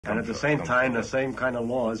And at the same time, the same kind of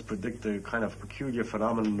laws predict the kind of peculiar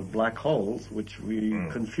phenomenon of black holes, which we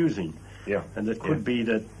confusing. Yeah. And it could be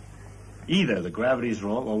that either the gravity is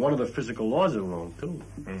wrong or one of the physical laws are wrong, too.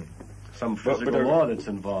 Some physical law that's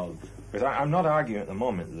involved. But I'm not arguing at the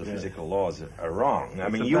moment that the physical laws are wrong. I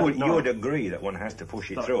mean, you would agree that one has to push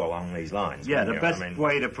it through along these lines. Yeah, the best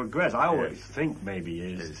way to progress, I always think maybe,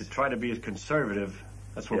 is to try to be as conservative.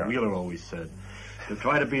 That's what Wheeler always said. To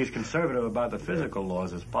try to be as conservative about the physical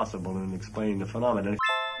laws as possible in explaining the phenomenon.